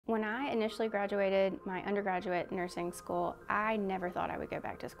When I initially graduated my undergraduate nursing school, I never thought I would go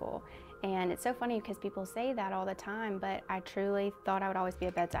back to school. And it's so funny because people say that all the time, but I truly thought I would always be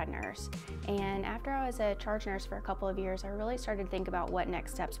a bedside nurse. And after I was a charge nurse for a couple of years, I really started to think about what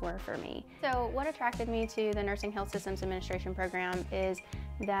next steps were for me. So what attracted me to the Nursing Health Systems Administration program is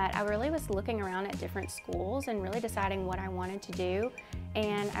that I really was looking around at different schools and really deciding what I wanted to do.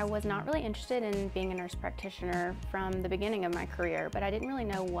 And I was not really interested in being a nurse practitioner from the beginning of my career, but I didn't really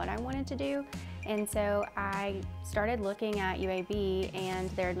know what I wanted to do. And so I started looking at UAB and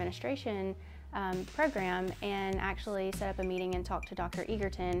their administration program and actually set up a meeting and talked to Dr.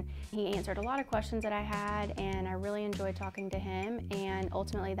 Egerton. He answered a lot of questions that I had, and I really enjoyed talking to him, and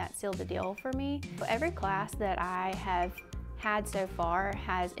ultimately that sealed the deal for me. Every class that I have had so far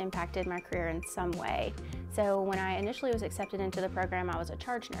has impacted my career in some way. So when I initially was accepted into the program, I was a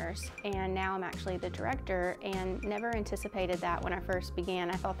charge nurse, and now I'm actually the director, and never anticipated that when I first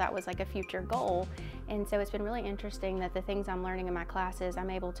began. I thought that was like a future goal. And so it's been really interesting that the things I'm learning in my classes, I'm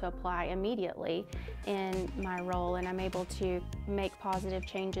able to apply immediately in my role, and I'm able to make positive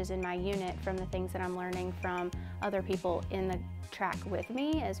changes in my unit from the things that I'm learning from other people in the track with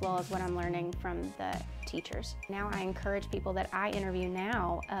me, as well as what I'm learning from the teachers. Now I encourage people that I interview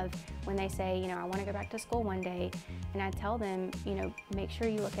now of when they say, I want to go back to school one day, and I tell them, make sure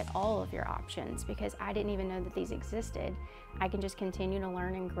you look at all of your options, because I didn't even know that these existed. I can just continue to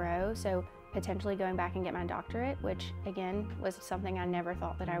learn and grow. So potentially going back and get my doctorate, which again was something I never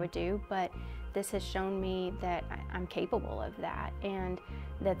thought that I would do, but this has shown me that I'm capable of that and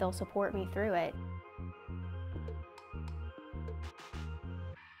that they'll support me through it.